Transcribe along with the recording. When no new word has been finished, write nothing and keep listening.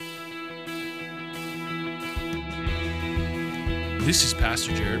This is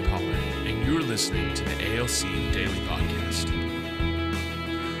Pastor Jared Pollard, and you're listening to the ALC Daily Podcast.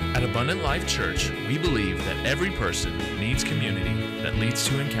 At Abundant Life Church, we believe that every person needs community that leads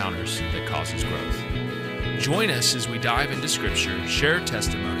to encounters that causes growth. Join us as we dive into Scripture, share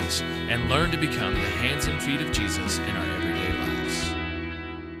testimonies, and learn to become the hands and feet of Jesus in our everyday lives.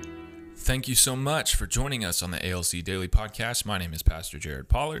 Thank you so much for joining us on the ALC Daily Podcast. My name is Pastor Jared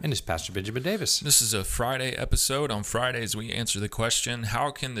Pollard. And it's Pastor Benjamin Davis. This is a Friday episode. On Fridays, we answer the question,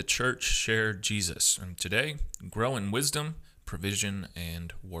 how can the church share Jesus? And today, grow in wisdom, provision,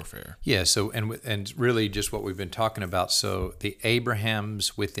 and warfare. Yeah, so and really just what we've been talking about. So the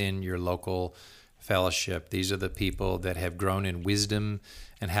Abrahams within your local fellowship, these are the people that have grown in wisdom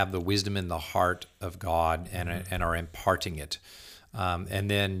and have the wisdom in the heart of God and are imparting it. And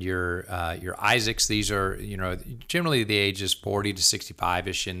then your Isaacs, these are, generally the age is 40 to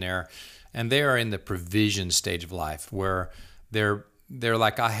 65-ish in there. And they are in the provision stage of life where they're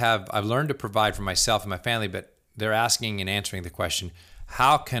like, I've learned to provide for myself and my family, but they're asking and answering the question,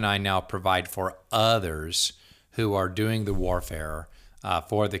 how can I now provide for others who are doing the warfare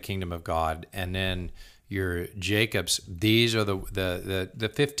for the kingdom of God? And then your Jacobs, these are the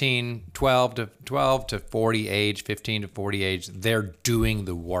 12 to 40 age, 15 to 40 age, they're doing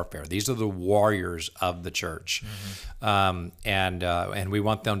the warfare. These are the warriors of the church. And we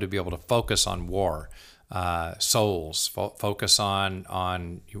want them to be able to focus on war, souls, focus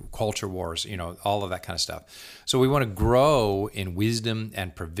on culture wars, all of that kind of stuff. So we want to grow in wisdom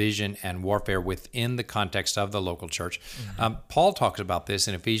and provision and warfare within the context of the local church. Paul talks about this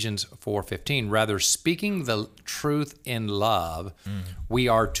in Ephesians 4:15. Rather, speaking the truth in love, we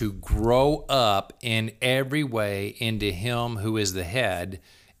are to grow up in every way into Him who is the head,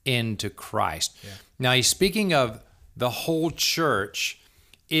 into Christ. Yeah. Now, he's speaking of the whole church.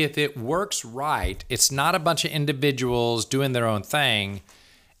 If it works right, it's not a bunch of individuals doing their own thing.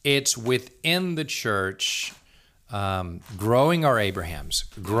 It's within the church, growing our Abrahams,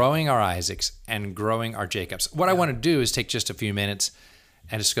 growing our Isaacs, and growing our Jacobs. What I want to do is take just a few minutes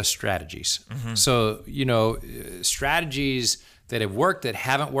and discuss strategies. So, strategies that have worked, that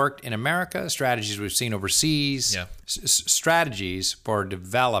haven't worked in America, strategies we've seen overseas, strategies for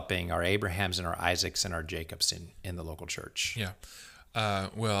developing our Abrahams and our Isaacs and our Jacobs in the local church. Yeah.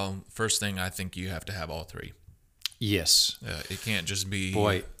 Well, first thing, I think you have to have all three. Yes. It can't just be...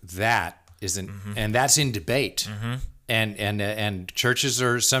 Boy, that isn't... And that's in debate. And some churches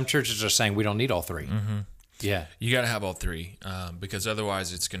are saying we don't need all three. Yeah. You got to have all three because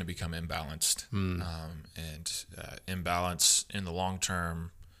otherwise it's going to become imbalanced. And imbalance in the long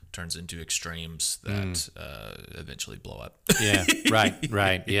term turns into extremes that eventually blow up. Yeah,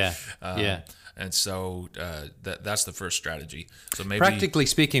 right, yeah. And so that's the first strategy. So maybe practically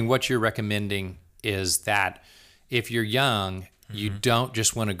speaking, what you're recommending is that if you're young, you don't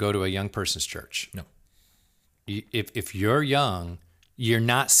just want to go to a young person's church. No. If you're young, you're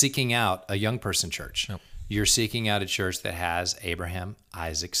not seeking out a young person church. No. You're seeking out a church that has Abraham,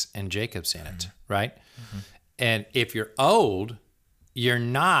 Isaacs, and Jacobs in it, right? And if you're old, you're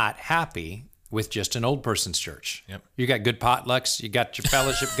not happy with just an old person's church. Yep. You got good potlucks, you got your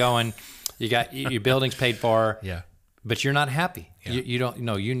fellowship going, you got your buildings paid for, but you're not happy. Yeah. You don't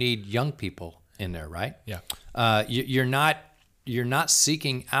know. You need young people in there, right? Yeah. You're not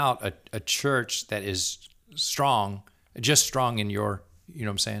seeking out a church that is strong, just strong in your. You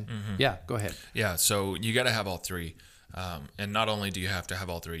know what I'm saying? Yeah. Go ahead. Yeah. So you got to have all three. And not only do you have to have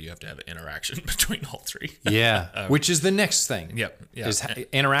all three, you have to have an interaction between all three. Yeah, which is the next thing. Yep. Yeah. Is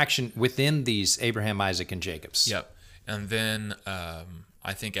interaction within these Abraham, Isaac, and Jacobs. Yep. And then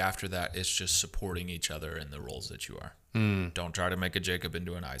I think after that, it's just supporting each other in the roles that you are. Don't try to make a Jacob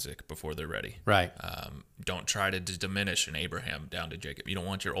into an Isaac before they're ready. Right. Don't try to diminish an Abraham down to Jacob. You don't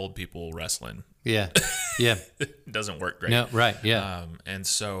want your old people wrestling. Yeah. It doesn't work great. No, right, yeah. And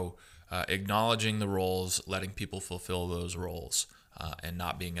so acknowledging the roles, letting people fulfill those roles, and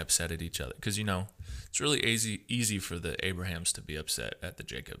not being upset at each other. Because, it's really easy for the Abrahams to be upset at the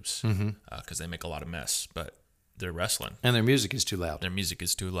Jacobs because they make a lot of mess, but they're wrestling. And their music is too loud. Their music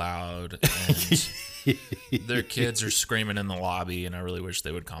is too loud, and their kids are screaming in the lobby, and I really wish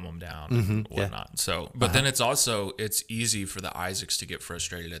they would calm them down and whatnot. Yeah. So, but then it's easy for the Isaacs to get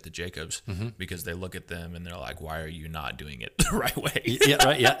frustrated at the Jacobs because they look at them and they're like, why are you not doing it the right way? Yeah,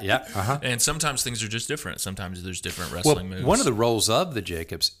 right, yeah. And sometimes things are just different. Sometimes there's different wrestling moves. One of the roles of the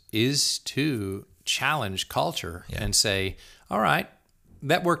Jacobs is to challenge culture and say, all right,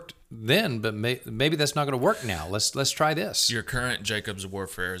 that worked then, but maybe that's not going to work now. Let's try this. Your current Jacob's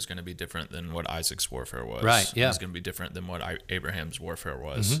warfare is going to be different than what Isaac's warfare was. Right, yeah. It's going to be different than what Abraham's warfare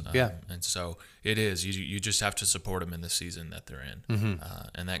was. Yeah. And so it is. You just have to support them in the season that they're in.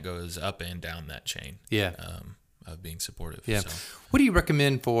 And that goes up and down that chain. Yeah. Of being supportive. Yeah. So. What do you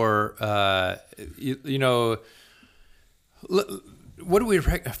recommend for, what do we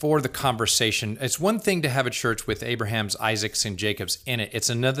for the conversation? It's one thing to have a church with Abraham's, Isaac's, and Jacob's in it. It's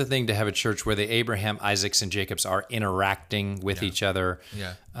another thing to have a church where the Abraham, Isaacs, and Jacob's are interacting with each other.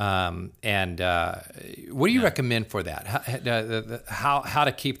 Yeah. What do you recommend for that? How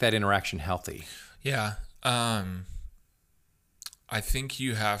to keep that interaction healthy? Yeah. I think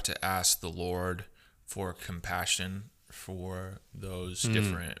you have to ask the Lord for compassion for those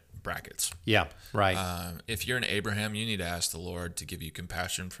different brackets. Yeah, right. If you're an Abraham, you need to ask the Lord to give you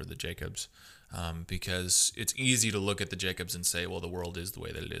compassion for the Jacobs, because it's easy to look at the Jacobs and say, well, the world is the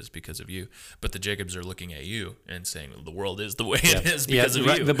way that it is because of you. But the Jacobs are looking at you and saying, well, the world is the way it is because of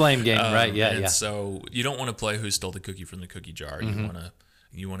you. The blame game, right? Yeah, and so you don't want to play who stole the cookie from the cookie jar.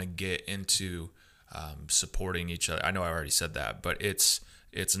 You want to get into supporting each other. I know I already said that, but it's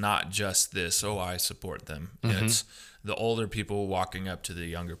not just this, I support them. It's the older people walking up to the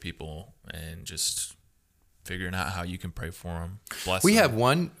younger people and just figuring out how you can pray for them. Bless them. We have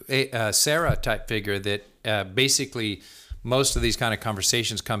one Sarah type figure that basically most of these kind of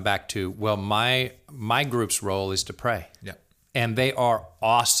conversations come back to, well, my group's role is to pray. Yeah. And they are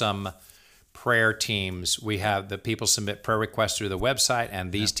awesome prayer teams. We have the people submit prayer requests through the website,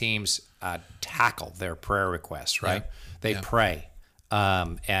 and these teams tackle their prayer requests, right? They pray.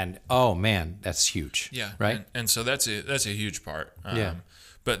 And oh man, that's huge. Yeah. Right. And so that's a huge part.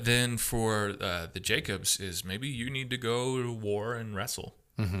 But then for the Jacobs is maybe you need to go to war and wrestle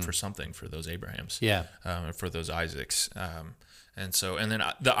for something for those Abrahams. Yeah. For those Isaacs. And then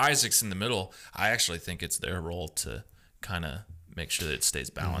the Isaacs in the middle, I actually think it's their role to kind of make sure that it stays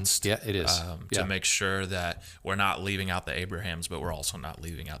balanced. Yeah, it is. To make sure that we're not leaving out the Abrahams, but we're also not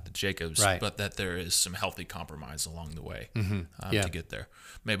leaving out the Jacobs, right. But that there is some healthy compromise along the way to get there.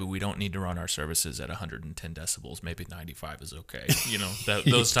 Maybe we don't need to run our services at 110 decibels. Maybe 95 is okay.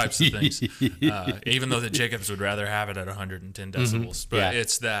 Those types of things. Even though the Jacobs would rather have it at 110 decibels, but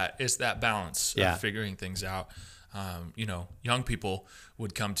it's that balance of figuring things out. Young people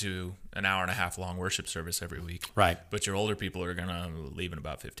would come to an hour and a half long worship service every week. Right. But your older people are going to leave in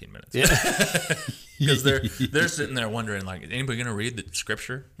about 15 minutes. Yeah. Because they're sitting there wondering, like, is anybody going to read the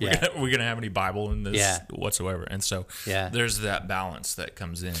scripture? Yeah. We're going to have any Bible in this whatsoever. And so there's that balance that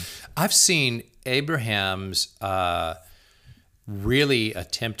comes in. I've seen Abraham's really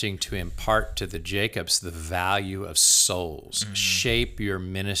attempting to impart to the Jacobs the value of souls. Shape your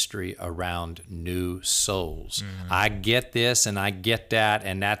ministry around new souls. I get this and I get that,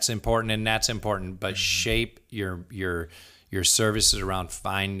 and that's important, but shape your services around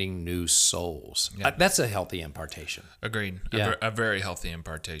finding new souls. That's a healthy impartation. Agreed. A very healthy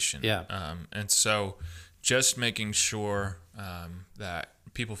impartation. Yeah. And so just making sure that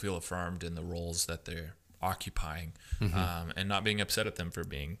people feel affirmed in the roles that they're occupying, and not being upset at them for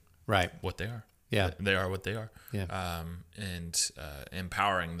being what they are. Yeah, they are what they are. Yeah, and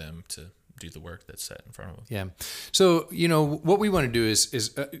empowering them to do the work that's set in front of them. Yeah. So what we want to do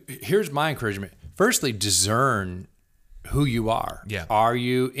is here's my encouragement. Firstly, discern who you are. Yeah. Are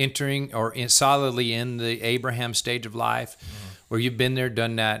you entering or solidly in the Abraham stage of life, where you've been there,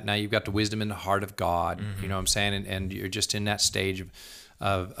 done that? Now you've got the wisdom and the heart of God. You know what I'm saying, and you're just in that stage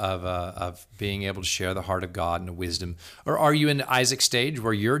of being able to share the heart of God and the wisdom? Or are you in the Isaac stage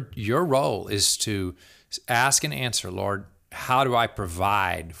where your role is to ask and answer, Lord, how do I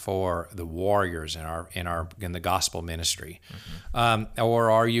provide for the warriors in the gospel ministry?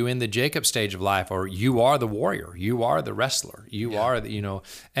 Or are you in the Jacob stage of life, or you are the warrior, you are the wrestler, you are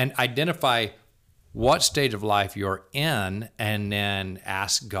and identify what stage of life you're in, and then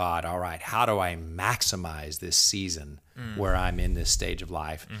ask God, all right, how do I maximize this season where I'm in this stage of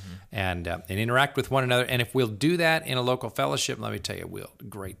life, and interact with one another. And if we'll do that in a local fellowship, let me tell you,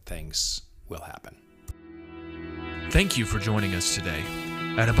 great things will happen. Thank you for joining us today.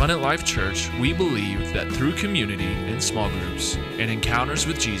 At Abundant Life Church, we believe that through community in small groups and encounters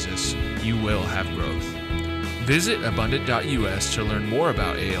with Jesus, you will have growth. Visit abundant.us to learn more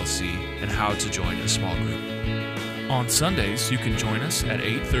about ALC and how to join a small group. On Sundays, you can join us at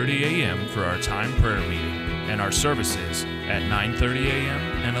 8:30 a.m. for our time prayer meeting and our services at 9:30 a.m.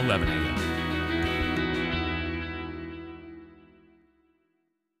 and 11 a.m.